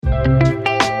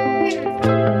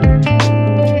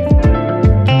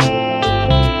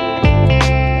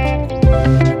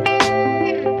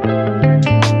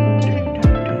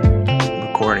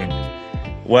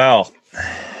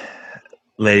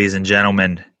ladies and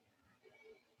gentlemen,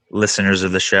 listeners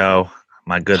of the show,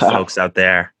 my good folks out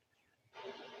there.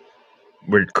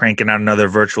 We're cranking out another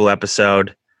virtual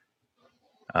episode.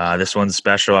 This one's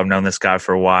special. I've known this guy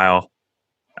for a while.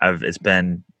 It's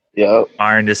been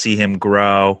inspiring to see him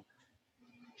grow.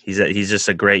 He's just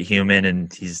a great human,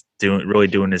 and he's really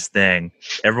doing his thing.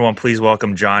 Everyone, please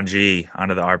welcome JohnG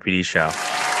onto the RPD show.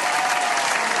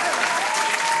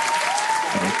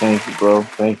 Thank you, bro.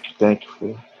 Thank you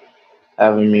for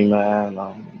having me, man.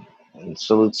 And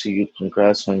salute to you.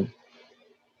 Congrats on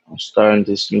starting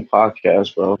this new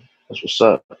podcast, bro. That's what's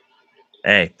up.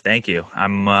 Hey, thank you.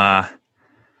 I'm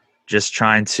just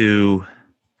trying to,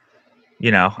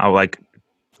 I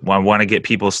want to get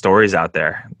people's stories out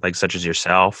there, like such as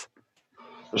yourself,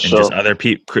 For and sure. just other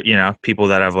people, people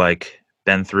that have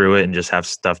been through it and just have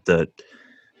stuff that,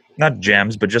 not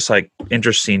gems, but just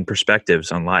interesting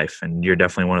perspectives on life. And you're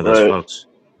definitely one of those folks.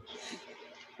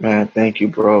 Man, thank you,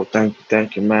 bro.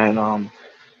 Thank you, man.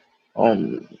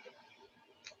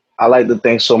 I like to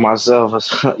think so myself.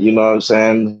 You know what I'm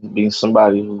saying? Being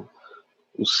somebody who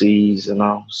sees,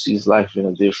 sees life in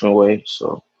a different way.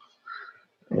 So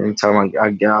anytime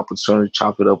I get an opportunity to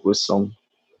chop it up with some,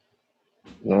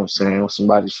 you know what I'm saying, with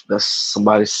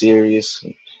somebody serious,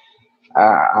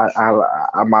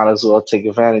 I might as well take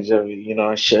advantage of it,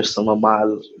 and share some of my,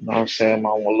 my own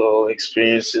little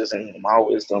experiences and my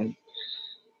wisdom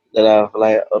that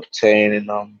I've obtained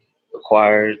and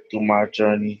acquired through my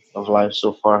journey of life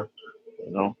so far,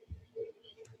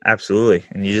 Absolutely.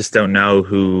 And you just don't know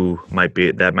who might be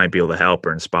able to help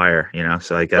or inspire,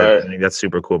 So I think that's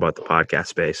super cool about the podcast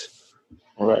space.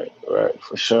 Right.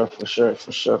 For sure.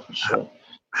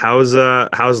 How's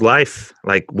life?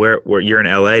 Where you're in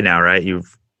LA now, right?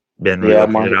 You've been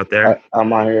relocated out there?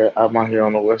 I'm out here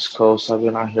on the West Coast. I've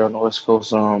been out here on the West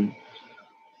Coast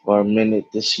for a minute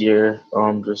this year.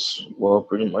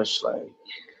 Pretty much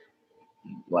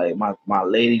like my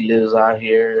lady lives out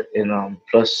here, and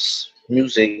plus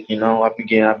music. I've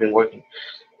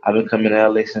been coming to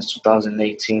LA since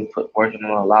 2018, working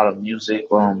on a lot of music.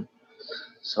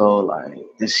 So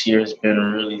this year's been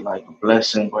really a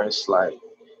blessing, where it's a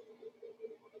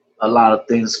lot of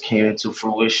things came into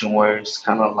fruition, where it's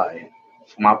kind of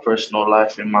for my personal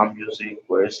life and my music,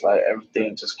 where it's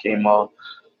everything just came out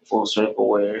full circle,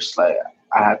 where it's I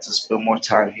had to spend more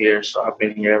time here. So I've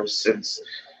been here ever since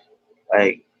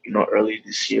early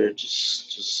this year,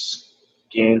 just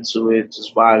getting into it,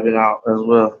 just vibing out as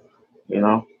well,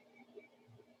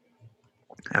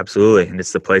 Absolutely. And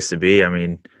it's the place to be. I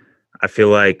mean, I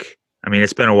feel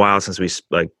it's been a while since we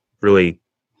really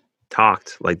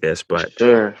talked like this, but it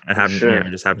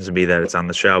just happens to be that it's on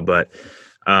the show. But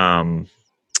I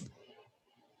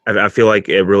feel like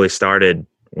it really started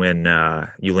when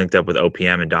you linked up with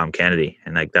OPM and Dom Kennedy,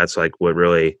 and that's what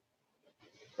really,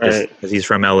 just because he's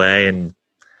from LA, and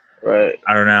I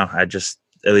don't know, I just,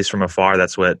 at least from afar,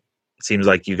 that's what it seems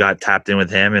like. You got tapped in with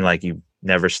him, and you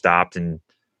never stopped, and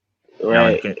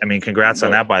congrats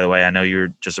on that, by the way. I know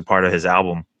you're just a part of his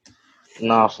album.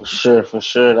 No, for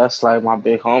sure. That's my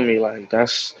big homie.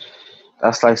 That's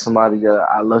somebody that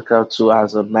I look up to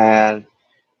as a man.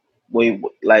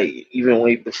 Even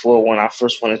way before when I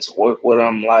first wanted to work with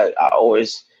him, I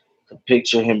always could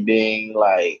picture him being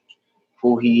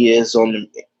who he is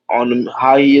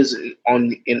how he is on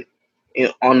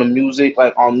the music,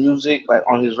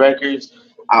 on his records.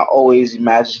 I always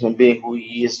imagine him being who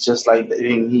he is, just like that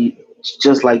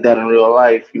in real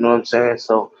life. You know what I'm saying?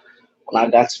 So when I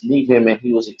got to meet him, and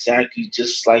he was exactly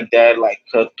just like that,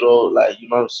 cutthroat, you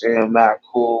know what I'm saying, mad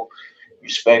cool,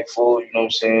 respectful, you know what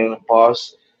I'm saying,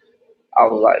 boss. I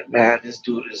was like, man, this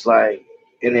dude is and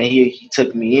then he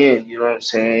took me in, you know what I'm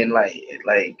saying,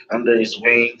 under his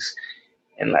wings,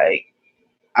 and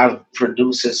I've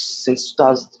produced since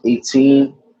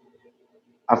 2018.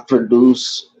 I've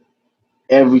produced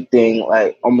everything,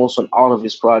 almost on all of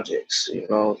his projects,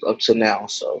 up to now.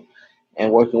 So,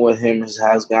 and working with him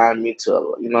has gotten me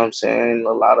to, you know what I'm saying,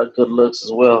 a lot of good looks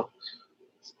as well.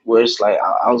 Where it's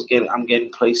I'm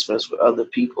getting placements with other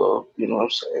people, you know what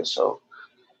I'm saying. So,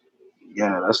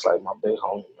 yeah, that's my big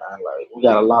homie, man. We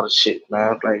got a lot of shit,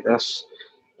 man. That's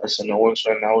in the works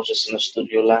right now. I was just in the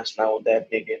studio last night with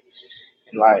that nigga,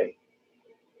 and I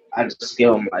just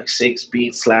gave him 6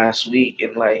 beats last week,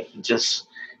 and he just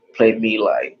played me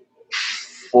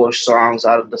 4 songs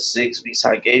out of the 6 beats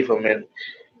I gave him, and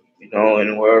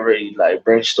and we're already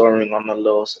brainstorming on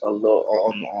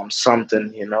on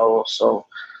something, So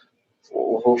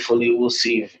hopefully we'll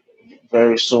see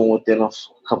very soon, within a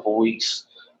couple weeks,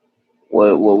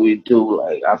 what we do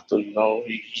after he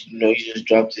just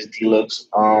dropped his deluxe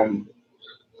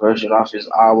version off his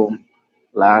album.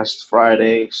 last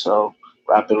Friday. So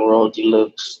Rap and Roll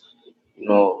Deluxe,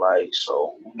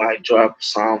 so we might drop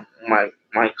some, might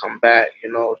come back,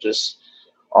 just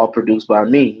all produced by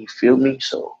me. You feel me?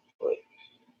 So, but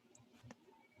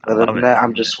I other love than it, that, man.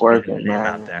 I'm just Getting your working, name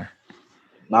out man. there.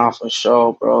 Nah, for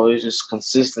sure, bro. It's just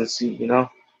consistency.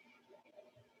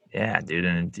 Yeah, dude,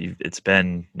 and it's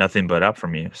been nothing but up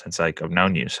from you since like I've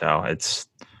known you. So it's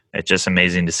just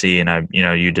amazing to see, and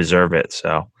you deserve it.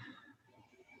 So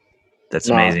that's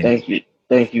Nah, amazing. thank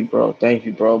you,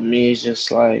 bro. Me, it's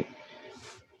just like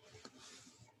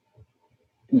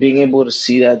being able to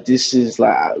see that this is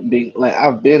like being like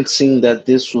I've been seeing that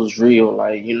this was real.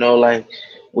 Like like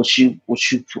what you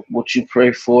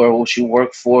pray for, what you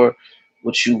work for,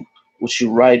 what you what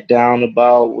you write down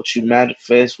about, what you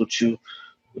manifest, what you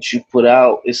put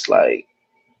out. It's like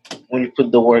when you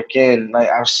put the work in, like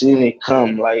I've seen it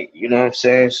come. Like you know what I'm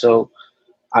saying. So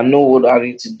I know what I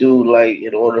need to do. Like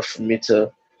in order for me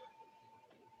to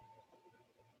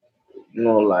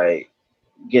like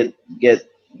get get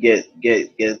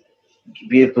get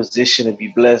be in position to be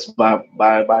blessed by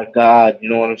God. You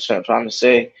know what trying to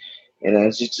say? And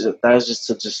that's just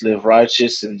to just live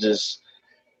righteous and just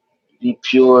be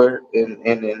pure and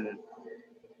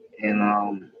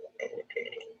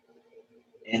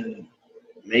and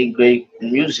make great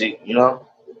music.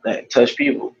 That touch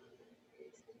people.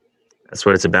 That's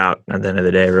what it's about at the end of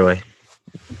the day, really.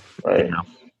 You Right, know,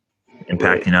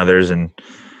 right, impacting others and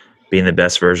being the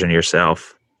best version of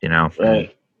yourself. And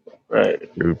right, right.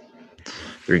 through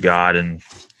through God, and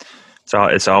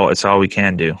it's all we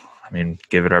can do. I mean,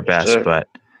 give it our Yes, best. sir. But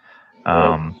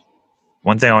Right.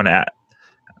 one thing I want to add,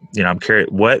 I'm curious.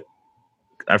 What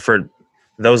for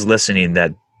those listening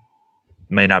that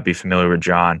may not be familiar with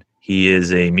John, he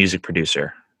is a music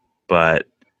producer. But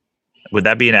would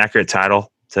that be an accurate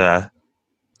title to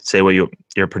say you're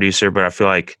a producer? But I feel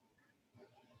like,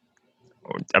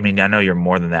 I mean, I know you're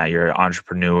more than that. You're an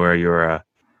entrepreneur.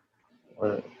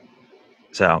 Right.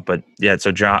 But yeah.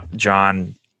 So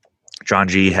John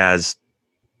G has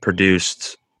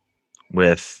produced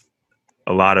with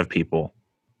a lot of people,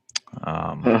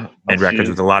 A made records few.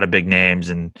 with a lot of big names,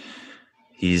 and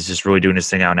he's just really doing his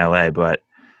thing out in LA. But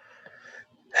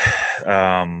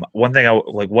one thing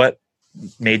what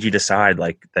made you decide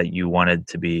like that you wanted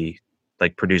to be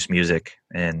like produce music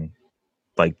and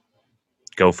like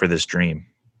go for this dream?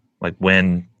 Like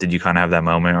when did you kind of have that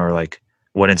moment, or like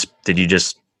did you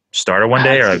just start it I one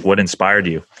day, had or to, like what inspired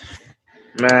you?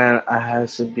 man. I had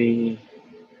to be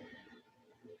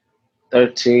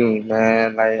 13,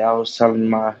 man. Like I was telling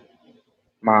my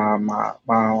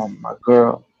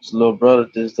girl, his little brother,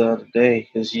 this the other day,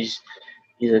 because he's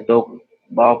a dope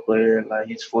ball player. Like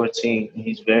he's 14, and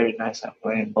he's very nice at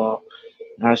playing ball.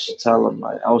 And I should tell him,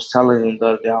 like I was telling him the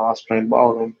other day how I was playing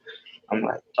ball with him. I'm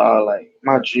like, like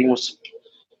my dream was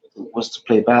to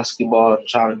play basketball and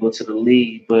try to go to the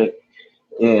league, but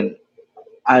then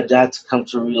I had to come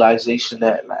to a realization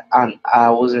that like I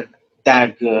wasn't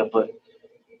that good, but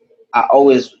I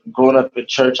always growing up in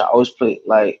church. I always played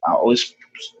like I always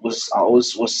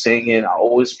was singing. I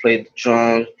always played the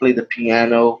drums, played the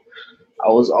piano. I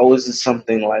was always in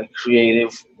something like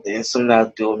creative and something that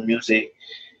I do with music.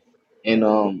 And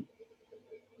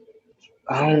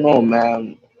I don't know,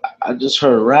 man. I just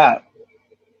heard rap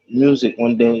music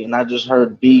one day, and I just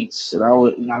heard beats, and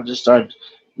I just started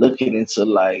looking into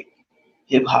like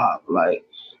hip hop. Like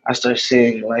I started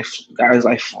seeing like guys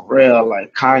like Pharrell,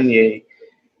 like Kanye,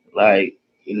 like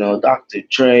Dr.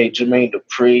 Dre, Jermaine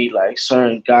Dupri, like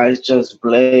certain guys just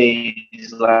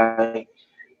blaze, like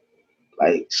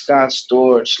Scott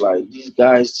Storch, like these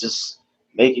guys just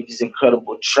making these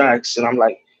incredible tracks, and I'm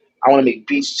like, I want to make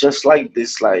beats just like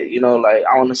this, like like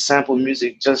I want to sample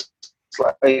music just like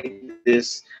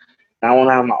this, and I want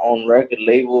to have my own record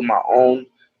label, my own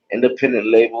independent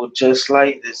label, just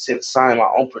like this, and sign my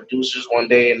own producers one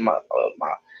day, and my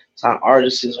sign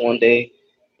artists one day,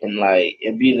 and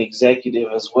be an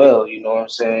executive as well. You know what I'm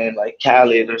saying? Like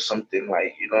Khaled or something,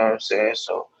 like what I'm saying.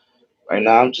 So right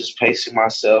now I'm just pacing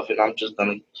myself, and I'm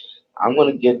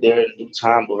gonna get there in due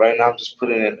time. But right now I'm just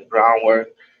putting in the groundwork,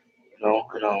 you know,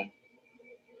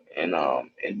 and um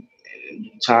and in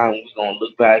due time we're gonna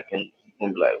look back and we're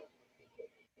gonna be like,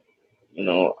 you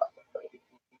know,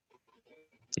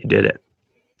 You did it.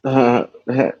 we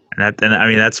And I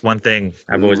mean, that's one thing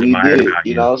I've always we admired did it, about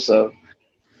you.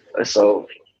 so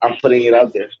I'm putting it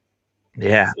out there.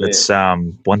 Yeah, Yeah, that's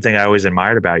one thing I always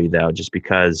admired about you, though, just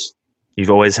because you've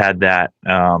always had that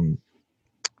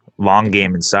long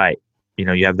game in sight.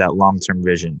 You have that long term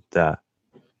vision.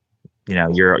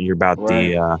 You're about right,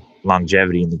 the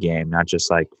longevity in the game, not just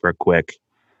like for a quick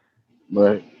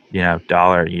right.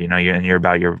 dollar. You're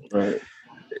about Right.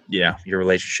 your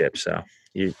relationship. So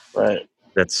you Right.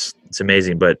 it's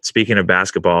amazing. But speaking of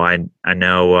basketball, I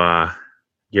know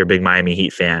you're a big Miami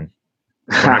Heat fan.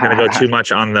 We're not going to go too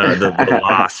much on the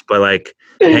loss, but like,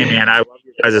 hey man, I love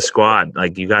you guys' squad.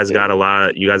 Like, you guys got a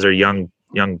lot. You guys are young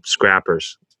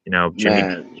scrappers. Jimmy.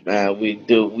 Man, we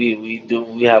do, we do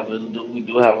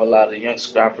have a lot of young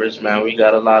scrappers, man. We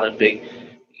got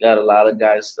a lot of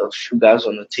guys, a few guys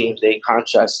on the team. They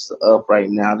contracts up right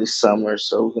now this summer,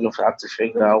 so we're gonna have to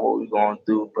figure out what we're gonna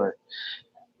do, but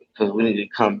because we need to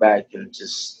come back and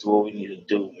just do what we need to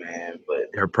do, man.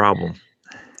 Their problem.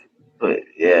 But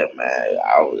yeah, man,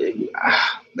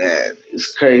 man,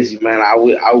 it's crazy, man. I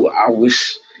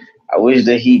wish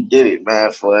that he did it,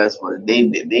 man, for us, but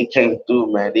they came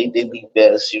through, man. They did the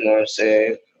best, you know what I'm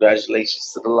saying?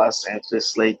 Congratulations to the Los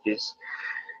Angeles Lakers.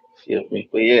 Feel me?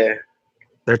 But yeah,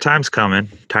 Their time's coming.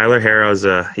 Tyler Harrow's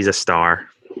he's a star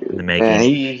in the man,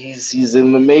 making. he's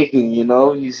in the making, you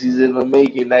know. He's in the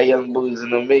making. That young boy's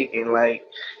in the making. Like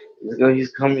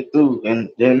he's coming through, and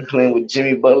then playing with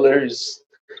Jimmy Butler is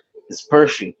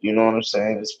perfect. You know what I'm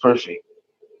saying? It's perfect.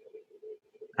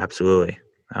 Absolutely.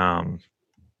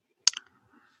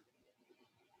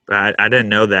 But I didn't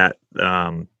know that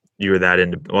you were that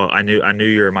into. Well, I knew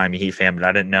you were a Miami Heat fan, but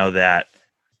I didn't know that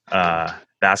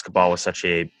basketball was such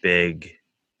a big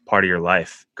part of your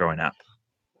life growing up.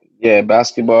 Yeah,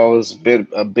 basketball was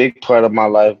a big part of my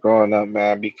life growing up,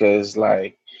 man, because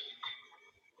like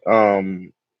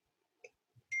um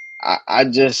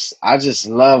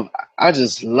I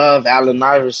just love Allen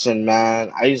Iverson,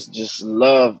 man. I used to just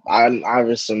love Allen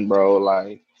Iverson, bro.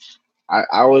 Like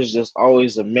I was just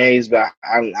always amazed by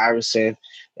Allen Iverson.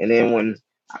 And then when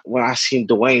I seen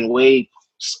Dwayne Wade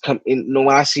come in,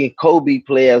 when I seen Kobe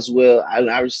play as well, Allen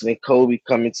Iverson and Kobe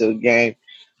come into the game,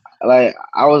 like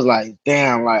I was like,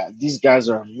 damn, like these guys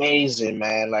are amazing,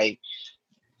 man. Like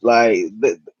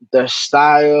the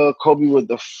style, Kobe with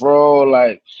the fro,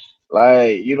 like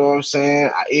you know what I'm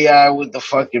saying? AI with the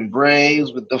fucking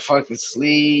braids, with the fucking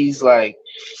sleeves, like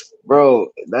bro,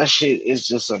 that shit is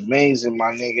just amazing,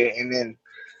 my nigga. And then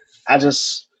I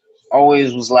just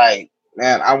always was like,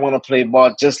 man, I want to play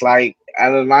ball just like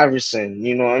Allen Iverson.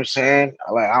 You know what I'm saying?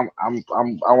 Like I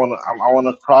want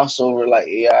to cross over like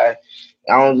AI.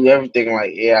 I want to do everything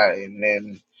like AI, and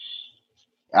then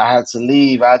I had to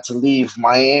leave. I had to leave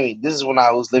Miami. This is when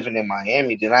I was living in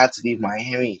Miami. Then I had to leave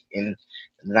Miami and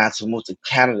then I had to move to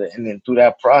Canada. And then through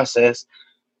that process,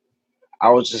 I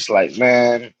was just like,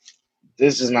 man,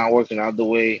 this is not working out the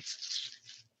way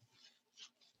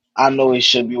I know it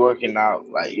should be working out.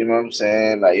 Like, you know what I'm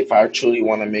saying? Like, if I truly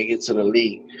want to make it to the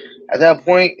league, at that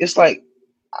point, it's like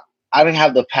I didn't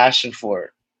have the passion for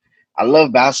it. I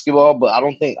love basketball, but I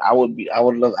don't think I would be. I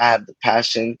would love. I have the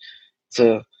passion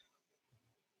to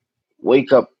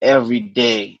wake up every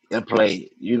day and play.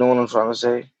 You know what I'm trying to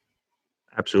say?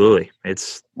 Absolutely.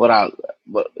 It's But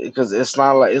but because it's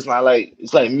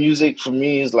like music for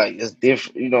me is like it's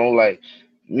different. You know, like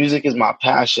music is my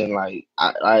passion.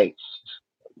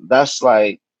 That's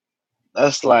like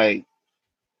that's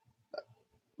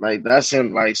like that's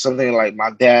in like something like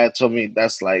my dad told me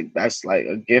that's like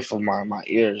a gift of my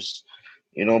ears.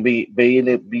 You know, being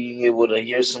able to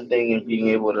hear something and being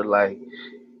able to like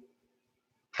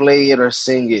play it or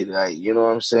sing it, like you know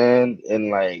what I'm saying, and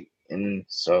like and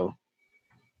so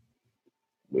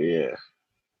yeah.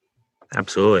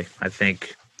 absolutely. I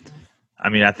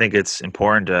think it's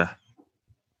important to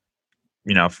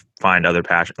find other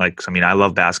passion. Like, I mean, I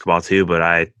love basketball too, but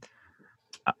I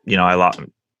lost.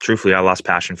 Truthfully, I lost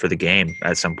passion for the game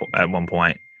at one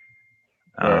point.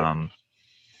 Right. Um,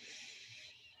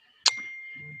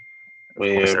 But of course,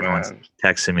 yeah, everyone's man.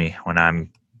 texting me when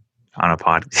I'm on a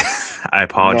pod. I No,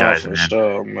 apologize, for man.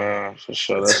 sure, man. For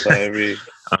sure. That's how it be.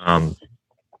 um,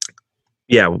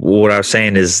 yeah, what I was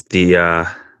saying is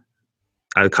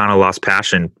I kind of lost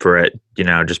passion for it,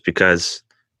 just because.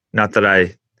 Not that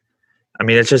I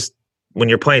mean, it's just when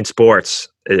you're playing sports,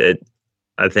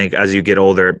 I think as you get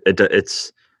older,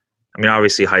 it's. I mean,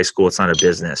 obviously, high school, it's not a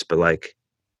business, but like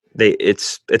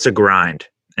it's a grind,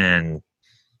 and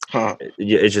Huh.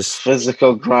 it's just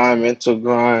Physical grind, mental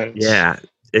grind, yeah,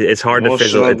 it's hard to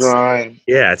fizzle. emotional grind.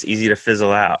 It's easy to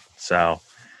fizzle out. So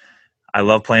I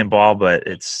love playing ball, but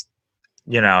it's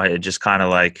it just kind of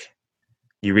like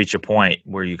you reach a point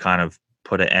where you kind of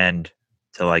put an end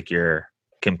to like your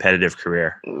competitive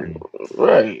career, and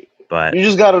Right. but You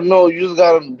just gotta know. You just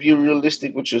gotta be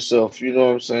realistic with yourself. You know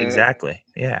what I'm saying? exactly,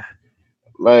 yeah,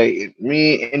 Like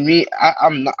me,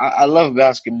 I'm not, I love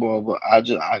basketball, but I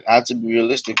have to be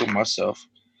realistic with myself.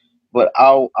 But I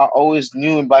always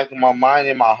knew in back in my mind,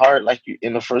 in my heart, like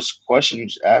in the first question you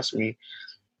just asked me,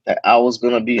 that I was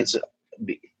gonna be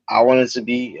I wanted to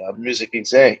be a music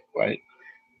exec. Like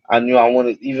I knew I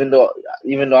wanted, even though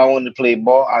I wanted to play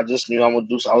ball, I just knew I would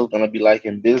do. I was gonna be like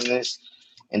in business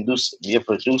and be a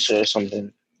producer or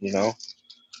something, you know.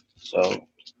 So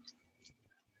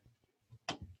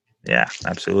Yeah,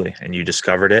 absolutely. And you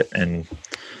discovered it, and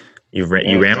you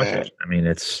yeah, ran with man, it. I mean,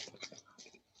 it's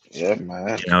yeah,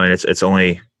 man, and it's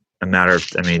only a matter of.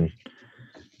 I mean,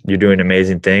 you're doing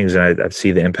amazing things, and I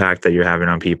see the impact that you're having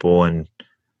on people, and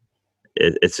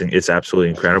it's absolutely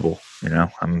incredible.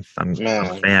 I'm a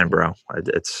man, fan, bro.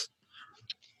 It's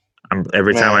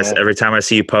man. every time I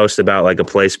see you post about like a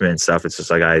placement and stuff, it's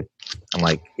just like I'm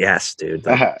like, yes, dude,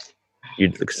 like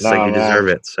it's like Nah, you man, deserve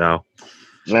it. So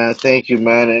man. Thank you,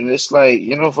 man. And it's like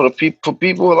for the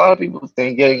people, a lot of people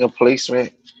think getting a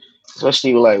placement,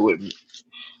 especially like with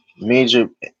major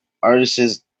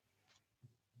artists,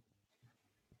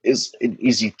 is an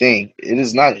easy thing. It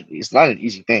is not. It's not an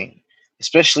easy thing,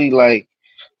 especially like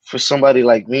for somebody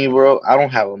like me, bro. I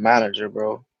don't have a manager,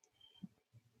 bro.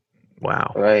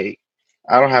 wow, Like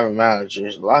I don't have a manager.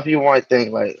 A lot of people might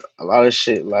think like a lot of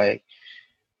shit. Like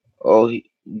oh,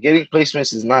 getting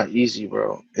placements is not easy,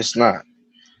 bro. It's not.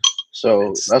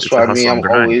 So that's it's a why me, hustle and I'm grind.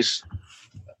 always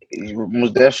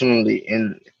most definitely,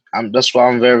 and that's why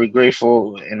I'm very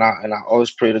grateful, and I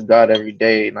always pray to God every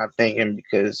day, and I thank Him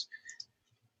because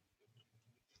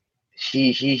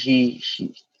he he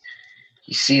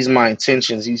sees my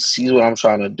intentions. He sees what I'm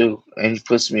trying to do, and he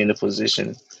puts me in a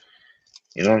position.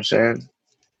 You know what I'm saying?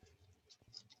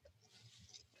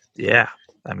 Yeah,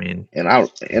 I mean, And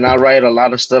I write a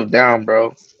lot of stuff down,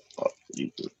 bro.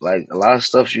 Like a lot of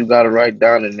stuff you gotta write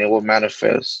down, and it will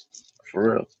manifest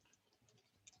for real.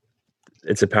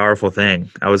 it's a powerful thing.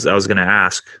 I was going to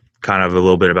ask kind of a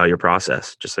little bit about your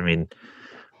process. Just, I mean,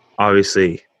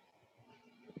 obviously,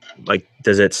 like,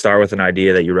 does it start with an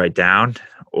idea that you write down,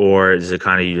 or is it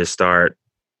kind of you just start,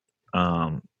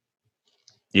 um,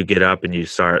 you get up and you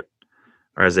start,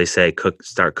 or as they say,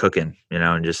 start cooking,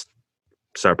 and just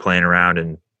start playing around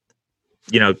and,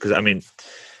 because I mean,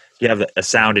 you have a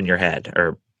sound in your head,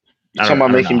 or You talking about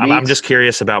I don't know. making I'm beats? just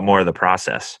curious about more of the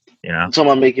process, you know? You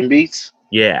talking about making beats?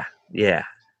 Yeah. Yeah.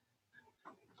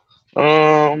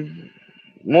 Um,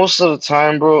 Most of the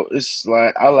time, bro, it's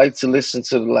like I like to listen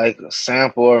to like a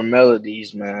sample or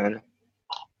melodies, man.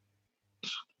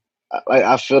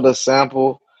 I feel the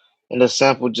sample, and the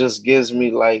sample just gives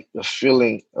me like the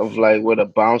feeling of like where the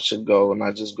bounce should go, and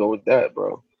I just go with that,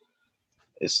 bro.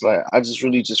 It's like I just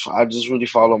really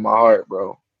follow my heart,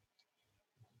 bro.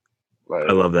 I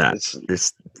Like love that. it's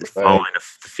Just following like a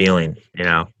feeling.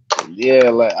 yeah,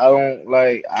 like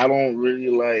I don't really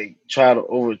like try to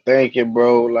overthink it,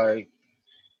 bro. Like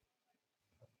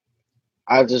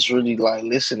I just really like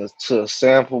listen to a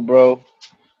sample, bro.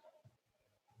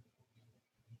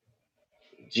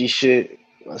 G shit,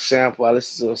 a sample. I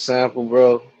listen to a sample,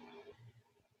 bro,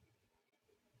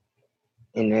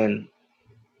 and then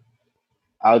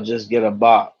I'll just get a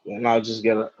bop, and I'll just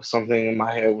get something in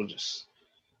my head will just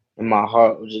in my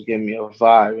heart will just give me a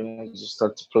vibe, and I just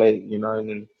start to play,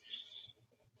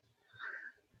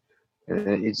 and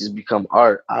then it just become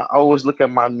art. I always look at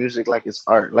my music like it's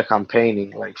art, like I'm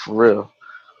painting, like for real.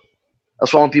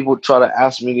 That's why when people try to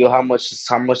ask me, yo, how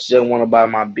much they want to buy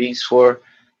my beats for,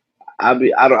 I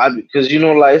be, because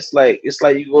like it's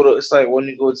like when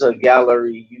you go to a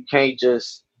gallery, you can't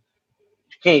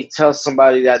tell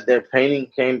somebody that their painting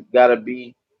came gotta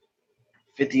be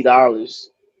 $50.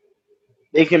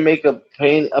 They can make a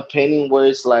painting where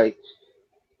it's like,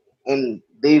 and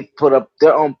they put up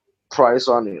their own price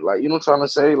on it. Like what I'm trying to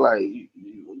say, like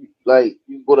like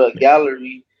you go to a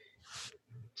gallery,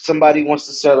 somebody wants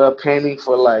to sell a painting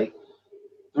for like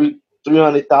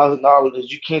 $300,000.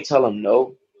 You can't tell them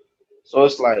no. So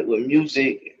it's like with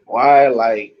music, why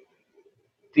like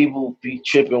people be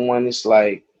tripping when it's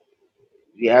like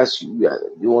you ask you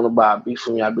want to buy a beat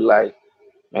from me, I'd be like,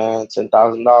 man,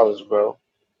 $10,000, bro.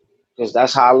 Because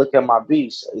that's how I look at my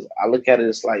beats. I look at it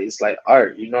as like it's like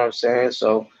art. You know what I'm saying?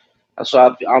 So that's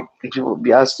why people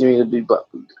be asking me to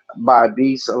buy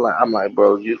beats. I'm like,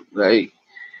 bro, you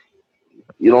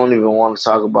don't even want to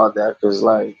talk about that because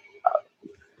like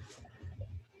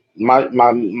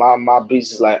my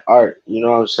beats is like art. You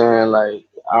know what I'm saying? Like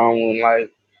I don't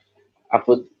like I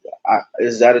put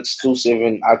is that exclusive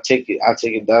and I take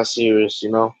it that serious.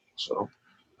 So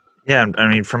Yeah. I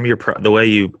mean, from the way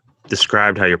you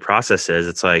described how your process is,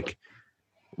 it's like,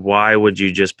 why would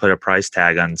you just put a price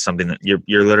tag on something that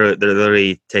they're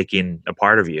literally taking a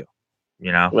part of you,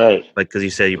 right, like, cause you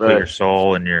said you put your right,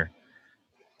 soul and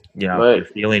Right. you're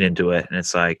feeling into it, and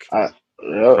it's like, I,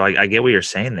 so yep. I get what you're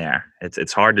saying there.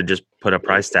 It's hard to just put a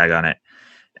price tag on it.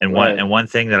 And Right. one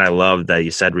thing that I loved that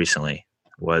you said recently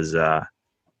was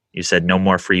you said no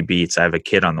more free beats. I have a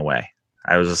kid on the way.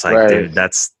 I was just like, Right. dude,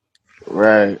 that's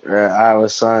Right. I have a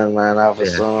son, man. I have a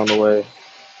yeah. son on the way.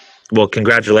 Well,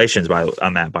 congratulations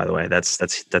on that. By the way,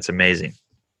 that's amazing.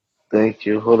 Thank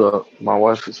you. Hold up. My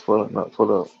wife is pulling up.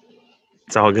 Hold up.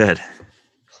 It's all good.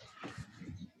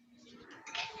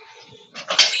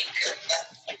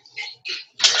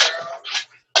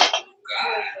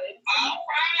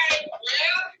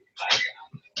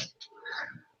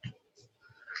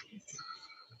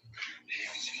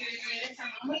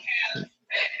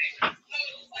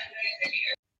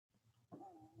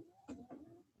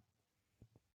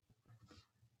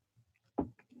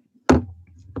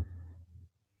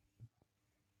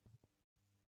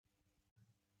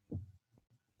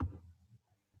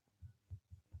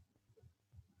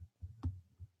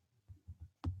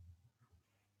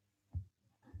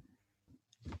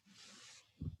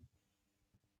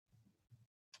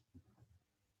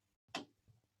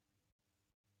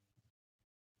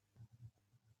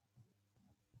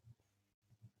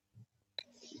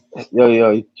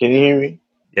 Yo, can you hear me?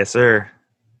 Yes, sir.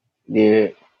 Yeah.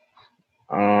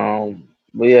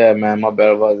 But yeah, man, my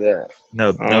bad about that.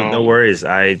 No worries.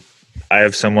 I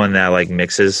have someone that like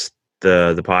mixes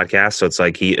the podcast, so it's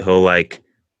like he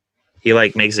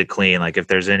like makes it clean. Like if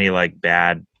there's any like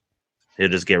bad, he'll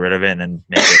just get rid of it and then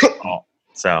make it all.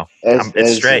 So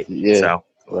it's straight. Yeah. So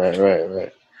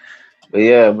Right. But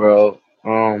yeah, bro.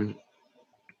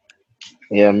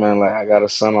 Yeah, man. Like I got a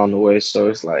son on the way, so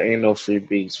it's like ain't no free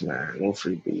beats, man. No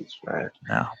free beats, man.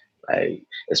 no, Like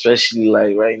especially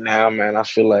like right now, man. I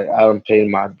feel like I done paid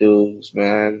my dues,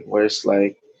 man. Where it's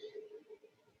like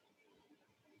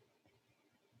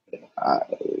I,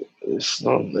 it's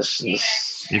no, it's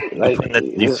like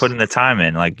you've put it's in the time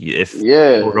in. Like if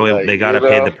people yeah, really like they got you to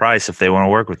pay the know. price if they want to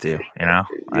work with you. Yeah,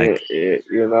 Like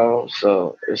you know,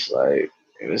 so it's like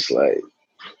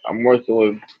I'm working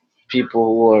with people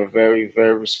who are very,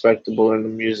 very respectable in the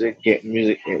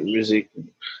music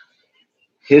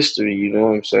history, you know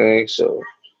what I'm saying? So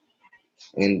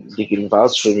and they can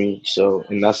vouch for me, so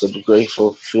and that's a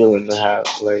grateful feeling to have,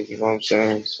 like, you know what I'm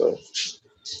saying? So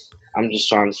I'm just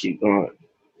trying to keep going.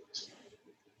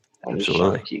 I'm just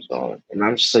trying to absolutely, keep going. And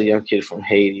I'm just a young kid from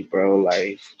Haiti, bro,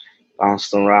 like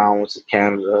bounced around, went to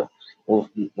Canada,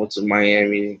 went to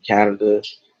Miami in Canada,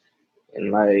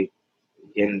 and like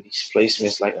getting these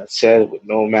placements, like I said, with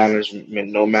no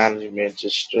management,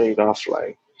 just straight off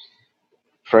like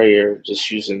prayer,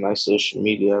 just using like social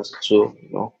media as a tool, you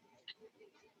know.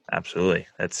 absolutely.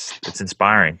 It's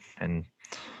inspiring, and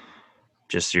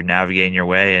just you're navigating your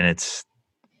way, and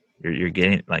you're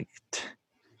getting like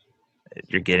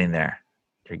you're getting there.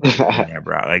 You're getting there,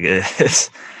 bro. Like it's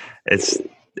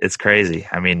it's crazy.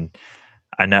 I mean,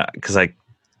 I know because like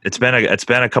it's been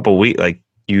a couple weeks. Like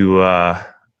you,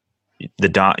 the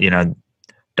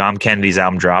Dom Kennedy's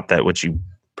album dropped that which you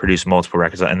produced multiple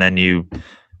records on, and then you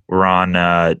were on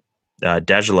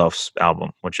Dejalof's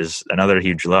album, which is another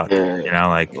huge look. Yeah,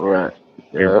 Like right.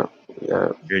 you're Yeah, yeah,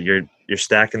 you're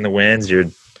stacking the wins. You're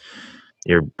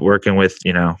working with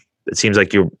it seems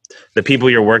like the people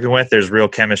you're working with. There's real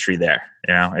chemistry there.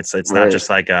 It's not right. just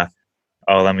like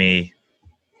let me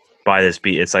buy this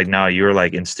beat. It's like no, you were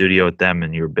like in studio with them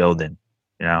and you were building.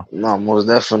 You know, No, most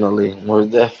definitely,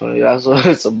 most definitely. That's what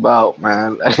it's about,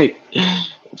 man. Like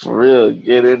for real,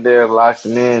 get in there,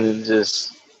 locking in, and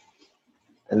just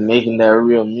and making that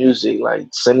real music. Like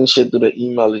sending shit through the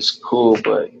email is cool,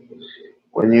 but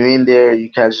when you're in there,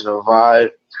 you catching a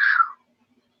vibe.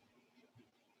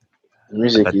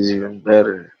 I Music bet is even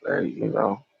better. Like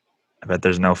I bet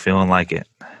there's no feeling like it.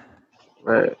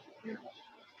 right?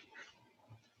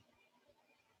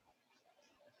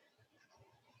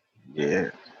 Yeah.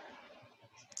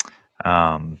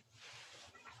 Um,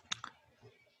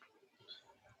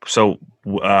 so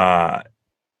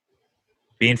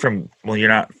being from you're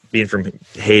not being from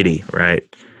Haiti, right?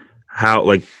 How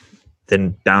like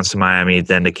then down to Miami,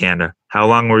 then to Canada. How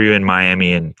long were you in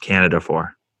Miami and Canada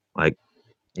for? Like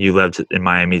you lived in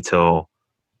Miami till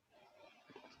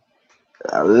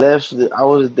I left. I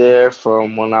was there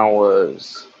from when I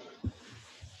was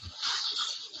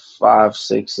 5,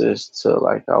 6ish to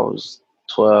like I was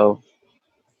 12,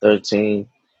 13.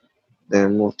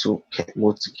 Then moved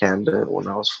to Canada when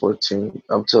I was 14,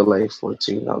 up till like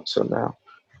 14, up till now.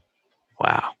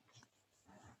 wow.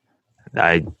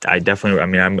 I definitely. I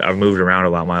mean, I've moved around a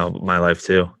lot my life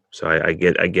too, so I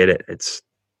get it. It's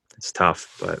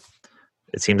tough, but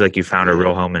it seems like you found a Yeah,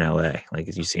 real home in LA.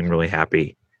 Like you seem really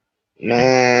happy.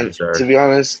 Man, to Deserved. be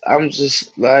honest, I'm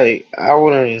just like I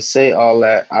wouldn't even say all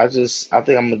that. I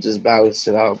think I'm gonna just balance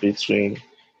it out between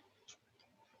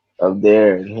up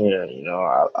there and here.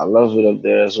 I love it up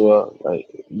there as well. Like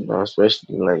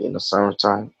especially like in the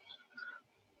summertime.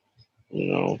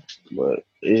 You know, but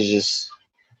it's just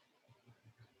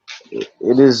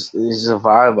it's a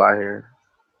vibe out here.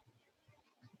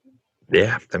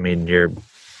 Yeah, I mean,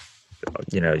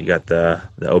 you got the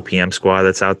OPM squad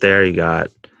that's out there. You got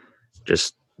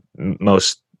just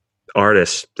most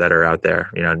artists that are out there,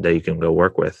 that you can go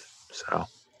work with. So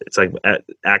it's like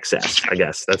access, I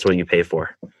guess. That's what you pay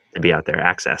for to be out there.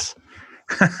 Access.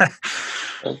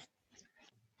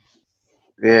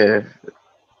 Yeah,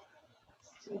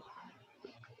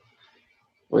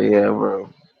 but yeah, bro,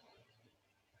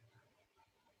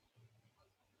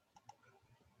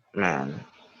 man.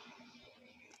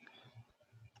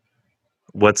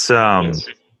 What's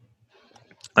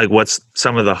like what's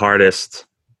some of the hardest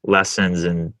lessons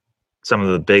and some of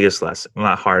the biggest lessons?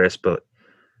 Not hardest, but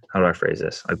how do I phrase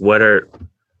this? Like what are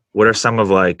some of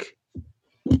like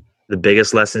the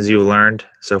biggest lessons you've learned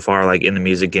so far, like in the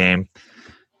music game,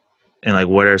 and like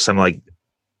what are some like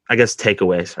I guess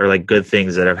takeaways or like good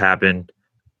things that have happened,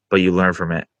 but you learn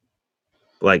from it.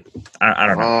 Like I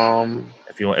don't know Um,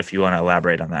 if you want to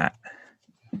elaborate on that.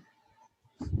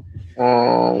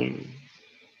 um,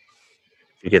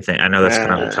 If you could think, I know that's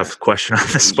kind of a man, tough question on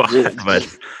the spot, but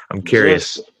just, I'm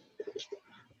curious.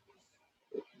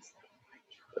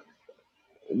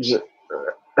 just,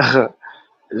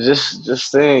 just, just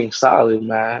staying solid,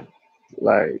 man.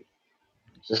 Like,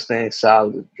 just staying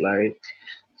solid. Like,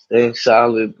 staying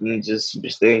solid and just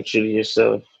staying true to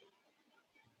yourself.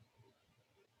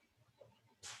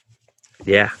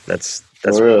 Yeah, that's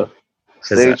For real.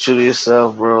 because Stay true to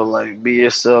yourself, bro. Like, be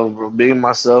yourself, bro. Being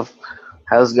myself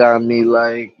has gotten me,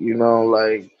 like,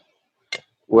 like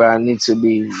where I need to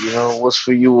be. What's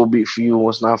for you will be for you.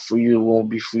 What's not for you won't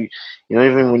be for you.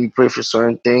 Even when you pray for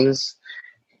certain things,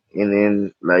 and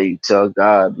then like you tell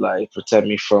God, like, protect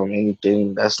me from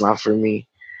anything that's not for me.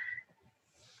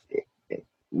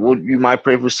 What you might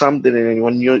pray for something, and then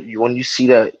when you see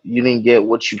that you didn't get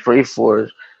what you prayed for,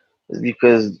 it's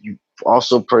because you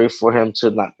also pray for Him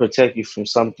to not protect you from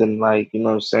something, like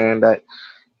what I'm saying,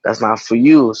 that's not for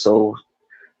you. So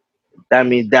that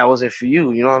means that wasn't for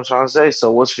you. You know what I'm trying to say?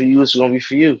 So what's for you is gonna be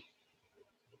for you.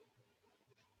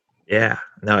 yeah,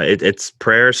 no, it's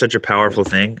prayer is such a powerful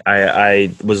thing.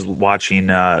 I was watching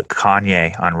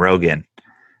Kanye on Rogan,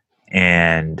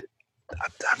 and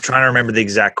I'm trying to remember the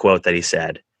exact quote that he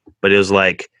said, but it was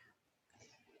like,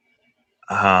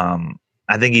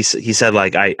 I think he said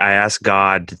like I asked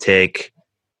God to take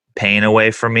pain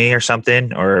away from me or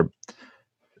something, or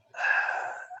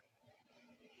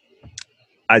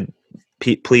I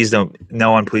please don't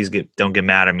no one please don't get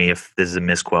mad at me if this is a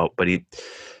misquote, but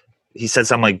he said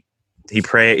something like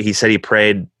he said he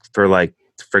prayed for like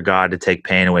for God to take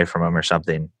pain away from him or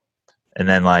something, and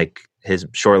then like his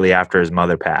shortly after his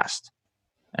mother passed,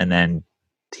 and then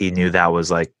he knew that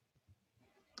was like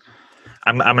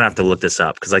I'm gonna have to look this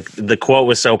up because like the quote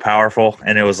was so powerful,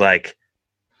 and it was like,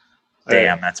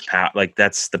 Right, damn, that's like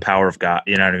that's the power of God.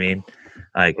 You know what I mean?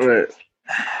 Like right,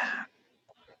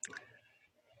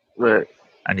 right.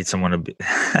 I need someone to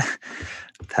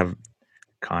have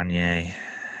Kanye.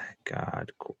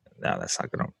 God, no, that's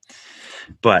not gonna.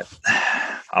 But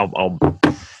I'll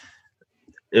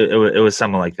it was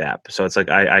something like that. So it's like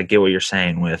I get what you're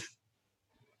saying with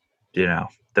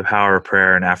the power of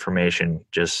prayer and affirmation.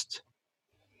 Just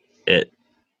it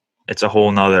it's a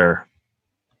whole nother.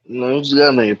 You just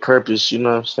gotta know your purpose. You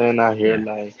know what I'm saying? Out here, Yeah,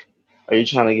 like, are you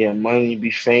trying to get money,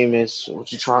 be famous?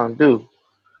 What you trying to do?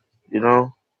 You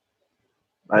know,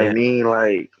 I yeah, mean,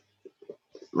 like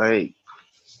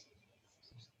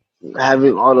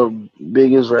having all the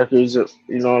biggest records.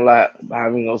 Like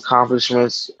having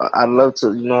accomplishments. I'd love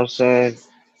to. You know what I'm saying?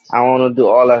 I want to do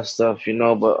all that stuff.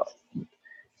 But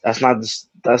that's not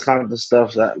the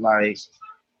stuff that like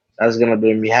that's gonna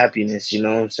bring me happiness. You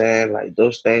know what I'm saying? Like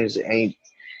those things ain't.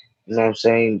 You know what I'm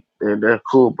saying? They're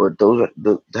cool, but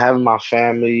having my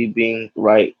family, being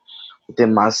right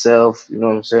within myself, you know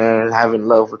what I'm saying? Having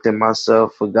love within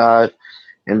myself for God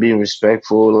and being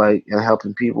respectful, like, and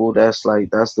helping people, that's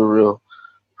the real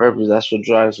purpose. That's what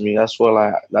drives me. That's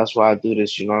why I do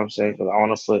this, you know what I'm saying? Because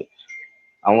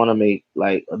I want to make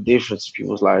like a difference in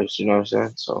people's lives, you know what I'm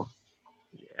saying? So,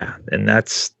 yeah, and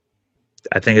that's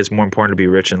I think it's more important to be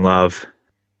rich in love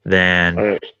than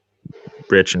right,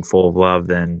 rich and full of love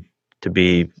than to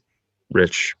be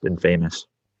rich and famous.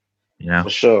 for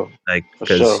sure, Like for because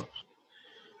sure.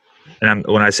 And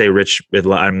when I say rich,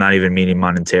 I'm not even meaning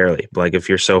monetarily. But like if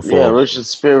you're so Yeah, full, rich in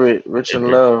spirit, rich in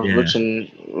love, yeah, rich in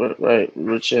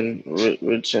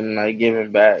like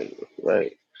giving back,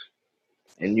 right?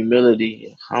 And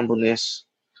humility, humbleness,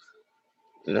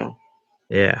 you know.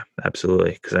 yeah,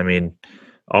 absolutely. Because I mean,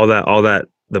 all that,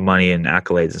 the money and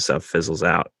accolades and stuff fizzles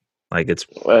out. Like it's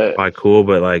Right. probably cool,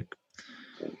 but like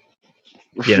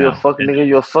If you you're a know, fuck nigga,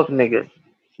 you're a fuck nigga.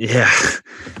 yeah,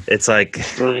 it's like You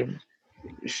feel me?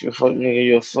 If you're a fuck nigga,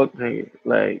 you're a fuck nigga.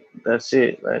 Like that's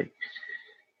it. Like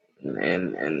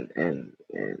and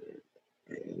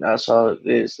that's all it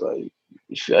is. Like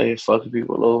if you're out here fucking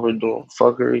people over doing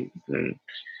fuckery, then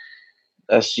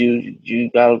that's you. You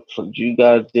gotta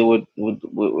deal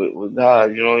with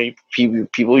God. You know,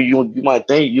 people you might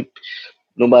think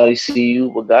nobody see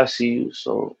you, but God see you.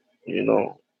 So you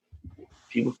know,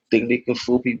 people think they can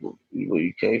fool people.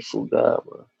 You can't fool God,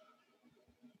 bro.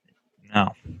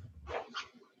 no.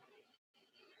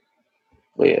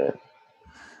 But yeah,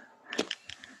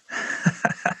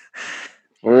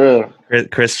 for real,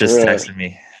 Chris for just real, texted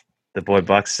me, the boy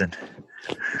Buxton.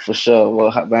 for sure.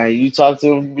 Well, man, you talk to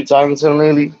him. You be talking to him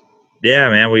lately? Yeah,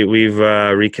 man, we've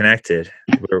reconnected.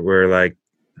 We're like,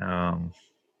 um,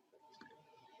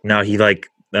 no, he like,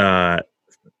 because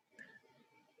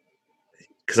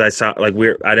I saw like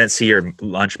I didn't see your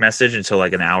lunch message until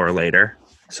like an hour later.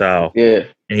 So, Yeah,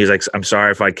 and he's like, I'm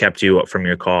sorry if I kept you up from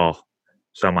your call.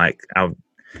 So I'm like, I'm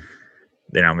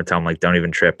gonna tell him like, don't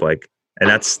even trip. Like, and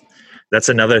that's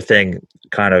another thing,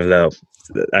 kind of though.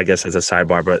 I guess as a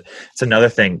sidebar, but it's another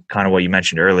thing, kind of what you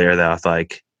mentioned earlier, though,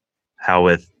 like how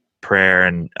with prayer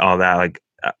and all that, like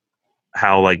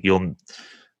how like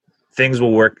things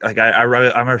will work. Like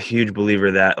I'm a huge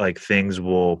believer that like things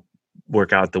will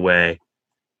work out the way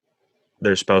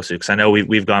they're supposed to. Because I know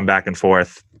we've gone back and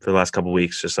forth for the last couple of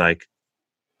weeks, just like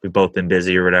we've both been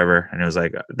busy or whatever. And it was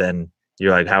like, then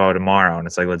you're like, how about tomorrow? And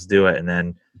it's like, let's do it. And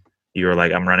then you were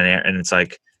like, I'm running air. And it's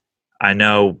like, I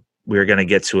know we're gonna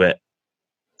get to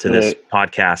this right,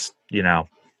 podcast,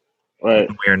 right.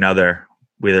 one way or another,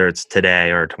 whether it's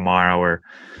today or tomorrow or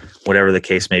whatever the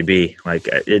case may be. Like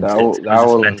it was God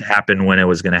just meant willing. to happen when it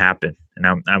was going to happen, and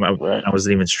Right, I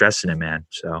wasn't even stressing it, man.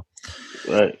 So,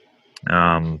 right.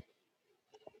 um,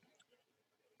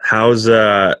 how's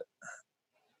I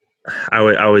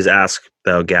always ask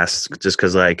though guests just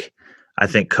because like I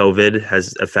think COVID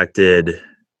has affected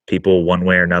people one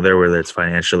way or another, whether it's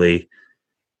financially,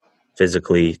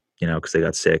 physically, because they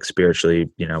got sick, spiritually,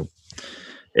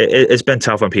 it's been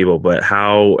tough on people. But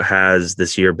how has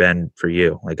this year been for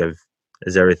you? Like,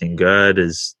 is everything good?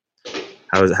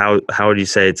 How would you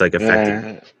say it's like affected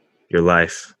Man, your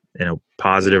life in a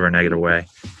positive or negative way?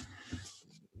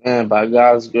 man, by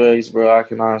God's grace, bro, I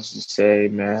can honestly say,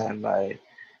 man, like,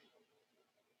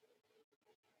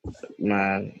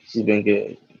 man, he's been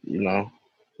good. You know,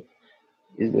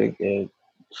 he's been good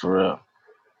for real.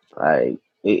 Like,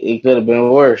 it could have been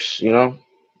worse. You know,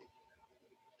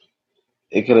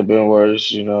 it could have been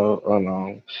worse. You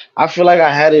know, I feel like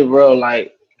I had it, bro.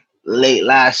 Like late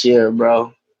last year,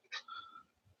 bro.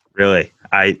 Really,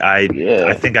 I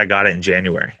Yeah, think I got it in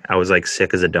January. I was like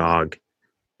sick as a dog.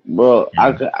 bro. You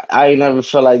know, I ain't never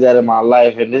felt like that in my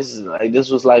life, and this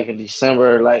was like in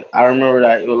December. Like I remember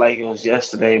that it was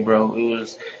yesterday, bro. It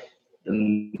was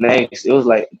the next. It was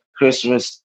like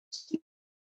Christmas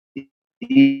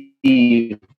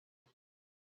Eve,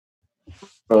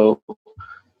 bro.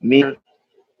 Me,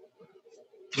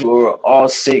 we were all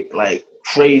sick, like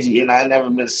crazy, and I never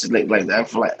been sick like that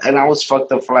for like. And I was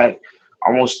fucked up for like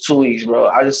almost 2 weeks, bro.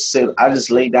 I just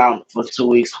laid down for 2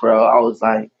 weeks, bro. I was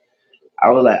like,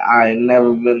 I ain't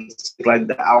never been sick like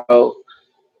that, bro.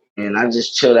 And I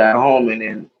just chilled at home, and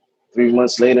then 3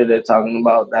 months later, they're talking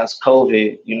about that's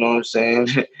COVID. You know what I'm saying?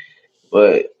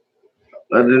 But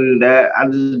other than that, I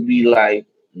just be like,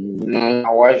 my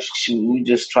wife, we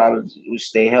just try to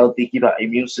stay healthy, keep our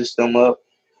immune system up.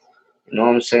 You know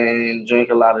what I'm saying? Drink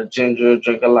a lot of ginger,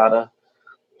 drink a lot of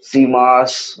sea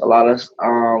moss, a lot of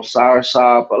sour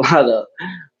sop, a lot of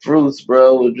fruits,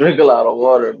 bro. Drink a lot of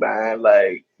water, man.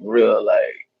 Like real,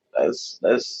 like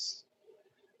that's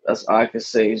all I can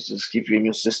say is just keep your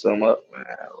immune system up, man.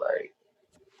 Like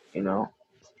you know,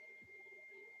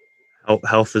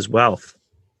 health is wealth.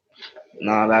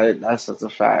 no, that's a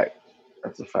fact.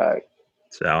 That's a fact.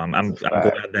 So That's a I'm fact.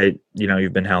 glad that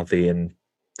you've been healthy and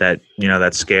that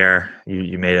that scare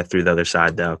you made it through the other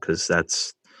side though, because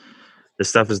this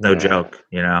stuff is no Man, joke.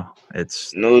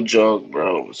 It's no joke,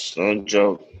 bro. It's no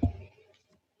joke.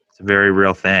 a very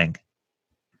real thing.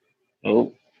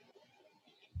 Nope.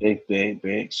 Big, big,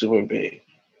 big, super big.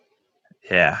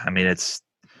 Yeah, I mean it's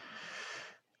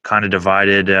kind of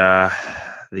divided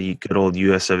the good old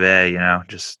US of A. You know,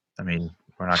 just I mean,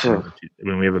 we're not going to. I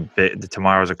mean, we have a bit.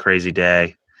 Tomorrow's a crazy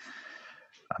day.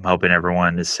 I'm hoping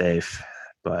everyone is safe,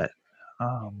 but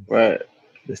Right.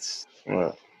 it's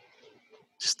Right.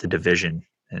 just the division,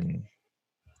 and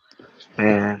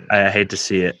Man, I hate to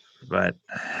see it, but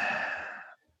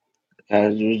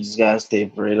guys, we just gotta stay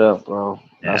prayed up, bro.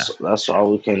 yeah, That's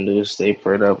all we can do is stay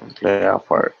prayed up and play our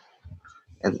part,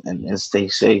 and stay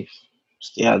safe,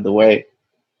 stay out of the way.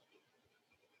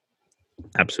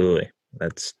 absolutely.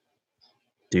 That's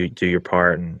do your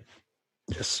part and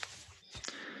just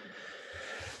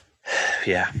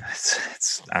yeah.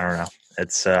 It's I don't know.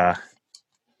 It's I'm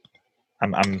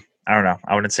I don't know.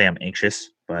 I wouldn't say I'm anxious,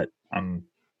 but I'm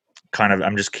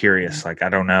just curious. Like I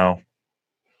don't know.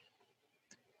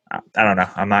 I don't know.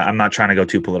 I'm not trying to go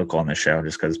too political on this show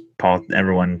just because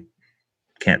everyone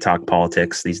can't talk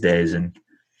politics these days and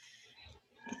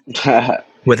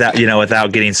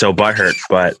without getting so butthurt.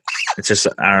 But it's just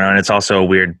I don't know, and it's also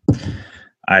weird.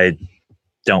 I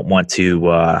don't want to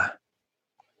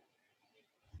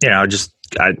just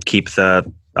I keep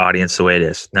the audience the way it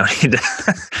is. No need to,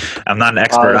 I'm not an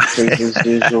expert on Politics it. as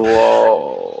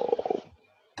usual.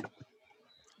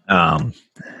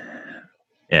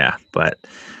 Yeah, but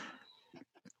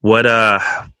what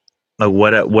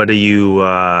what are you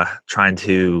trying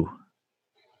to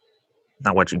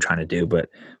not what you're trying to do, but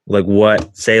like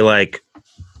what say like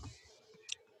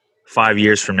 5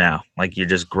 years from now, like you're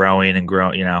just growing and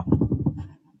growing,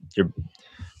 you're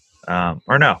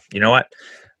or no, you know what?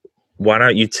 Why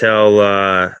don't you tell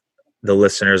the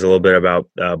listeners a little bit about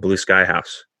Blue Sky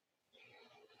House?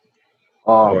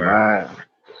 Oh Or man,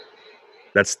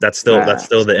 that's man.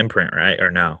 still the imprint, right?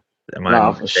 Or no? Am I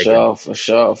No, for mistaken? sure, for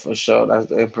sure, for sure. That's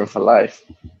the imprint for life.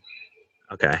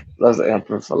 Okay. That's the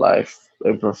imprint for life.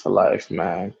 Imprint for life,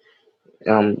 man.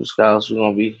 Scouts, we're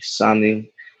gonna be signing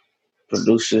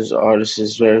producers,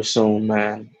 artists very soon,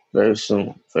 man. Very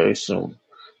soon, very soon,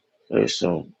 very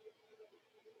soon,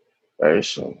 very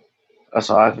soon. That's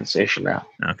all I can say for now.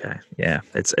 Okay. Yeah.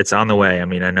 It's on the way. I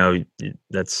mean, I know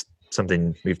that's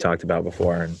something we've talked about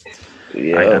before, and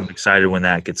Yeah, I'm excited when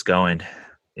that gets going.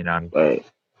 right.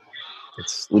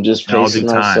 It's We're just in all due pacing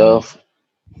time. ourselves.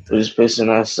 We're just pacing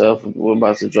ourselves. We're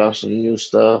about to drop some new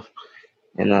stuff,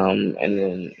 and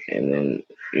then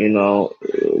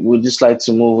we just like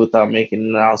to move without making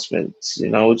announcements.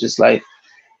 We just like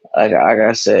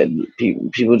I said,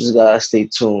 people just gotta stay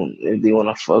tuned. If they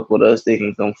wanna fuck with us, they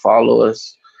can come follow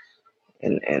us,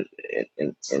 and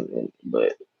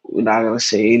but we're not gonna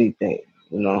say anything.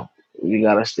 We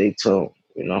gotta stay tuned.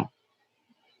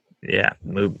 Yeah.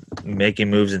 Making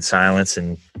moves in silence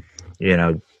and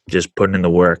just putting in the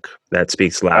work that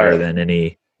speaks louder Right, than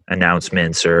any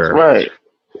announcements or right,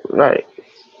 right.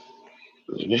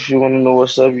 If you wanna know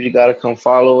what's up, you gotta come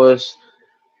follow us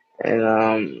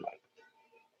and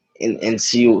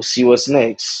see what's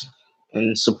next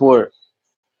and support.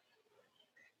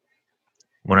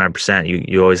 100%.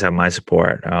 You always have my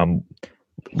support.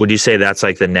 Would you say that's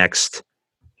like the next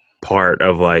part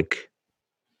of like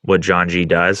what JohnG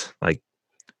does? Like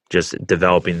just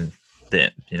developing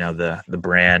the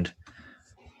brand,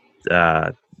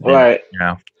 and Right,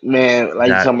 man. Like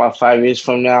you that. talking about 5 years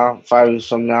from now. 5 years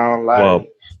from now, Well, like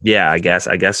yeah, I guess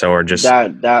so. Or just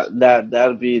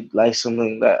that'll be like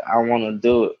something that I want to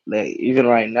do. Like even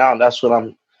right now, that's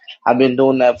what I've been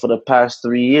doing that for the past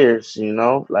 3 years.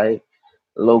 Like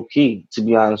low key. To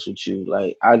be honest with you,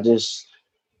 like I just,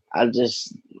 I'm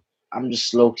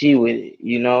just low key with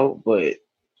it. But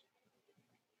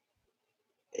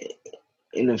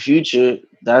in the future,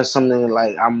 that's something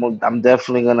like I'm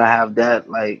definitely gonna have that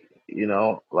like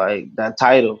that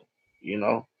title. You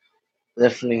know,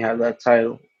 definitely have that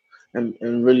title and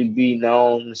really be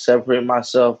known and separate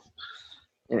myself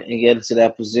and get into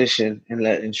that position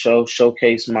and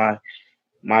showcase my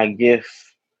gift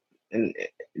and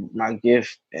my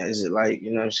gift as it like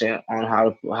what I'm saying on how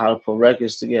to put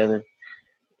records together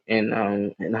and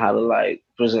how to like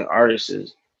present artists.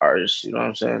 You know what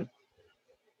I'm saying?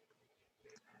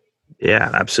 yeah,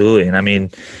 absolutely. And I mean,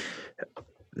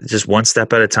 just one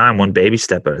step at a time, one baby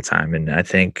step at a time. And I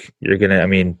think you're gonna. I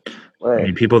mean,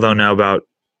 Right, people don't know about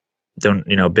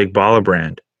Big Baller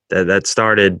Brand that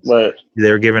started. right,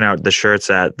 They were giving out the shirts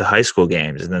at the high school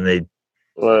games, and then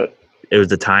right. it was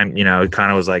the time. It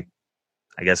kind of was like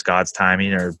I guess God's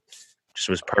timing, or just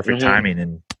was perfect Mhm, timing,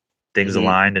 and things mhm,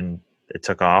 aligned, and it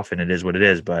took off, and it is what it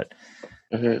is. But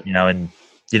mhm.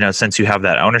 and since you have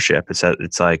that ownership,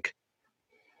 it's like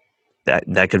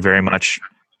that could very much.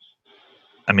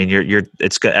 I mean,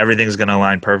 everything's going to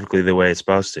align perfectly the way it's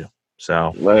supposed to.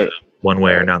 So Right, one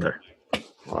way or right, another.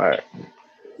 right.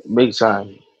 Big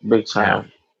time, big Yeah.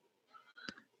 time.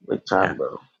 Big Yeah. time,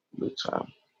 bro. Big time.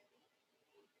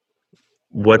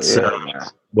 But What's yeah, man.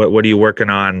 what are you working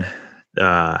on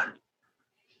uh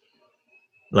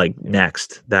like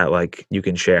next that like you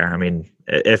can share? I mean,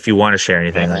 if you want to share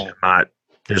anything, like Man, I'm not,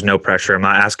 there's no pressure. I'm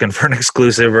not asking for an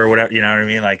exclusive or whatever, you know what I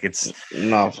mean? Like it's,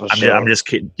 no, for I'm sure.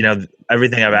 just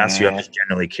everything I've asked you, I'm Man, just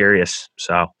generally curious.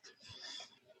 So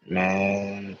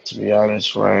man, to be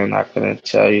honest, Ryan, I couldn't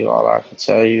tell you. All I can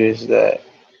tell you is that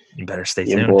you better stay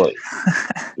your tuned. boy,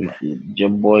 your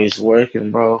boy's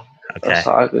working, bro. That's Okay.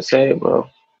 all I can say, bro.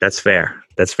 That's fair.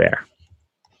 That's fair.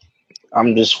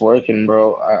 I'm just working,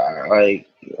 bro. Like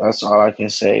that's all I can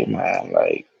say, man.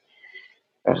 Like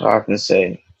that's all I can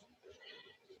say.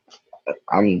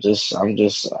 I'm just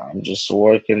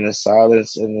working in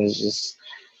silence, and it's just,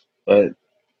 but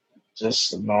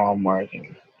just know I'm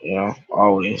working. You know,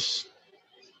 always,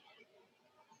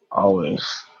 always.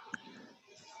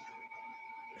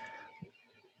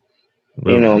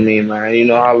 You Well, know me, man. yeah. You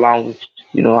know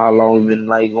how long we've been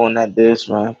like going at this,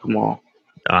 man. Come on.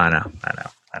 Oh, I know. I know.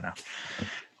 I know.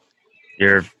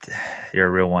 You're you're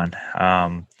a real one.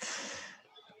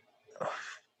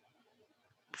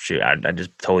 Shoot, I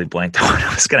just totally blanked on what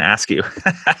I was going to ask you.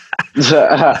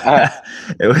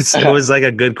 It was like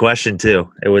a good question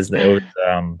too. It was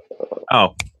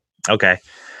oh, okay.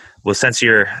 Well, since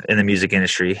you're in the music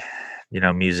industry,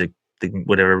 music,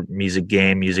 whatever, music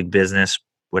game, music business,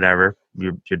 whatever,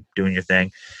 you're doing your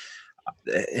thing.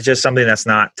 It's just something that's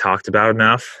not talked about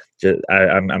enough.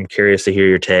 I'm curious to hear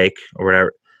your take or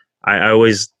whatever. I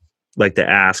always like to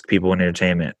ask people in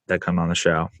entertainment that come on the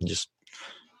show, just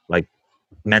like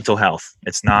mental health.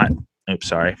 It's not. Oops,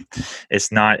 sorry.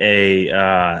 It's not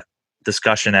a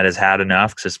discussion that is had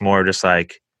enough because it's more just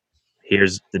like,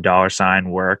 here's the dollar sign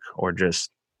work, or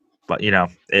just, but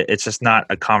it's just not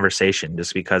a conversation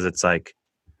just because it's like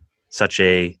such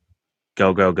a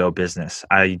go go go business.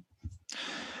 I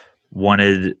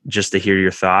wanted just to hear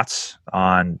your thoughts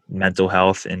on mental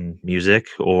health in music,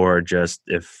 or just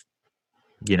if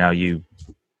you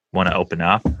want to open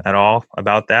up at all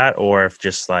about that, or if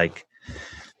just like,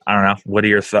 I don't know, what are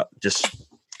your thoughts? Just,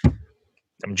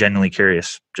 I'm genuinely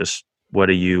curious. Just what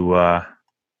are you?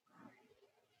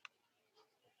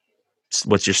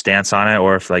 What's your stance on it,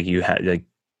 or if like you had like,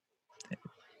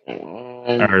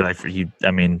 Um, or like for you?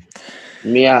 I mean,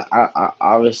 Me, I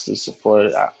obviously support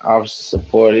it. I obviously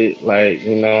support it. Like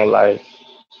like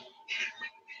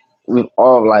we've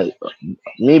all like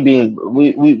me being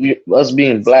we us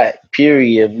being black.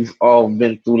 Period. We've all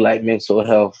been through like mental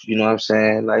health. You know what I'm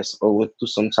saying? Like or with through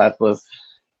some type of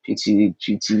PTSD.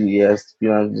 You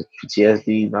know,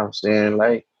 PTSD. You know what I'm saying?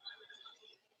 Like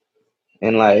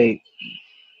and like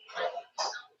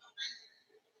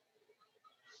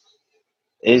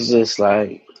it's just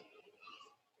like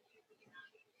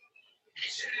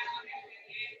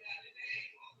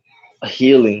a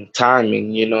healing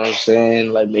timing, you know what I'm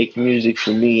saying? Like making music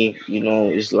for me,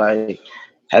 is like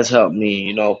has helped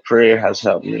me, prayer has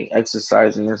helped me,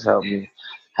 exercising has helped me,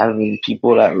 having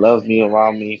people that love me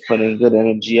around me, putting good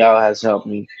energy out has helped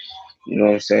me, you know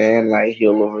what I'm saying? Like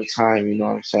heal over time, you know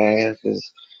what I'm saying?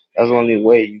 Because that's the only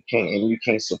way you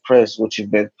can't suppress what you've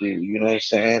been through, you know what I'm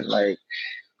saying? Like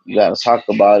you gotta talk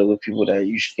about it with people that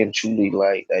you can truly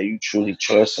like, that you truly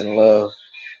trust and love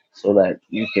so that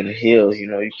you can heal.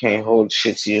 You can't hold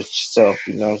shit to yourself.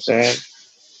 You know what I'm saying?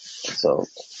 So,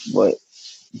 but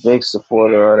big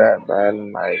supporter of that,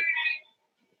 man. Like,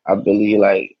 I believe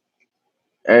like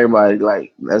everybody,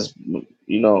 like that's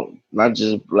not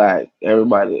just black,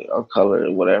 everybody of color,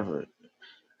 whatever.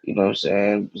 You know what I'm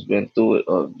saying? Has been through it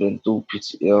or been through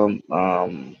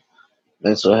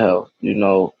mental health.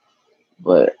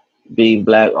 But being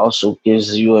black also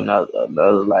gives you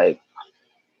another like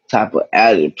type of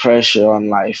added pressure on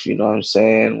life. You know what I'm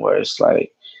saying? Where it's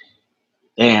like,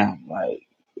 damn, like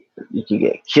you can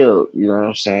get killed, you know what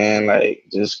I'm saying? Like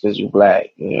just because you're black,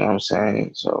 you know what I'm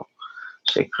saying? So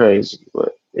shit crazy,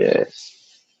 but yeah.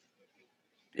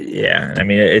 yeah. I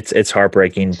mean, it's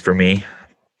heartbreaking for me.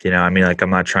 I mean, like,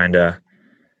 I'm not trying to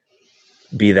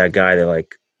be that guy that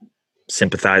like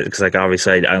sympathize, because like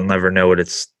obviously I'll never know what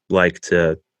it's like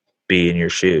to be in your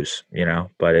shoes.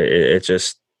 But it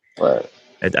just, But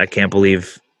I can't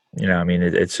believe, I mean,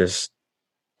 it's just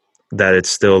that it's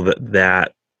still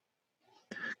that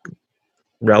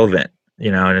relevant,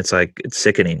 and it's like, it's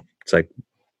sickening. It's like,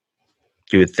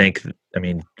 you would think, I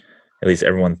mean, at least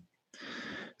everyone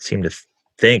seemed to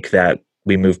think that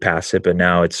we moved past it, but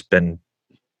now it's been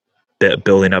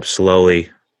building up slowly,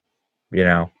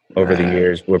 over the man,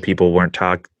 years, where people weren't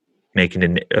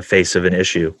making a face of an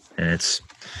issue. And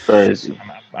crazy,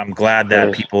 I'm glad that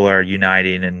crazy. people are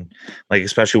uniting, and like,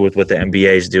 especially with what the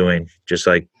NBA is doing, just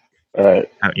like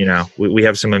Right. You know, we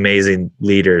have some amazing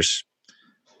leaders.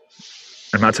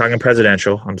 I'm not talking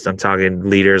presidential. I'm talking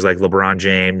leaders like LeBron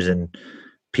James and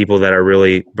people that are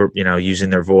really, you know, using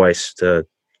their voice to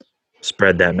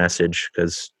spread that message,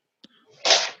 because,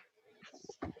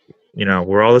 you know,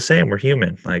 we're all the same. We're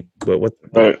human. Like, what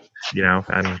Right. you know,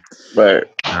 I'm, Right.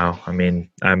 no, I mean,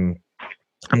 I'm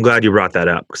glad you brought that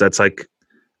up, because that's like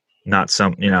not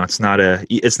some, you know, it's not an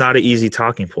easy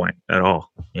talking point at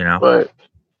all, you know? Right.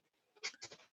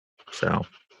 So,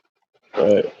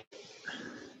 Right.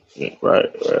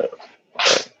 Right. Right.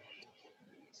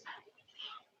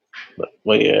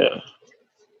 But yeah.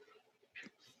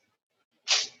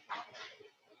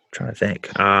 trying to think.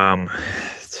 I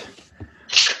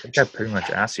think I pretty much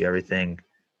asked you everything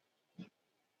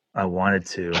I wanted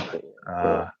to.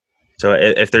 So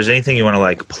if there's anything you want to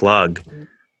like plug,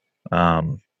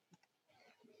 um,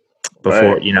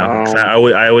 before, Right. you know, 'cause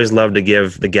I always love to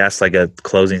give the guests like a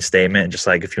closing statement, just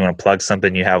like if you want to plug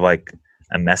something, you have like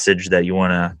a message that you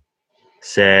want to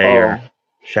say, Oh. or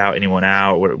shout anyone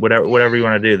out, whatever you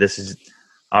want to do. This is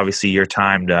obviously your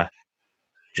time to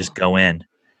just go in.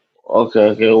 Okay.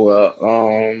 Okay.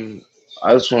 Well.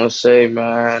 I just want to say,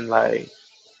 man, like,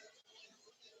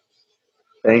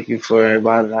 thank you for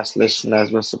everybody that's listening, that's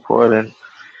been supporting.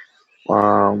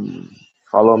 Um,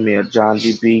 Follow me at John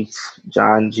G Beats,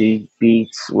 John G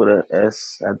Beats with a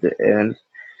S at the end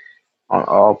on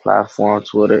all platforms,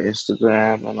 Twitter,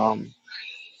 Instagram, and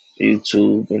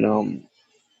YouTube. And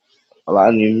a lot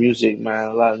of new music, man.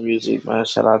 A lot of music, man.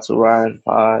 Shout out to Ryan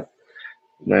Pod,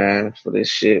 man, for this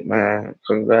shit, man.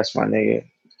 Congrats, my nigga.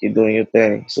 Keep doing your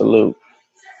thing. Salute.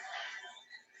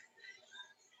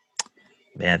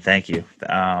 Man, thank you.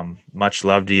 Much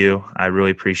love to you. I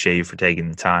really appreciate you for taking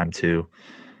the time to, you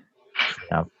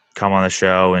know, come on the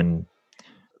show and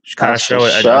just kind of That's for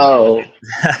show sure.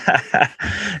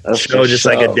 That's for show just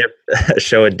like sure.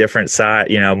 show a different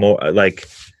side, you know, more like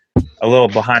a little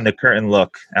behind the curtain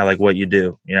look at like what you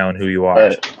do, you know, and who you are.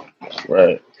 Right.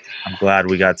 Right. I'm glad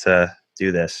we got to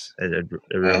do this. It Man.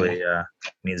 really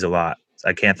means a lot.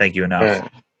 I can't thank you enough.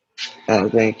 Man.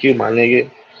 Thank you, my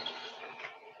nigga.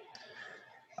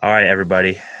 All right,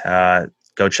 everybody,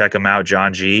 go check him out,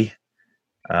 John G.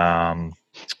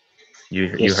 You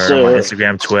Yes, heard him on sir.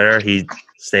 Instagram, Twitter.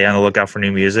 Stay on the lookout for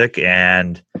new music,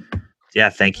 and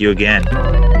yeah, thank you again.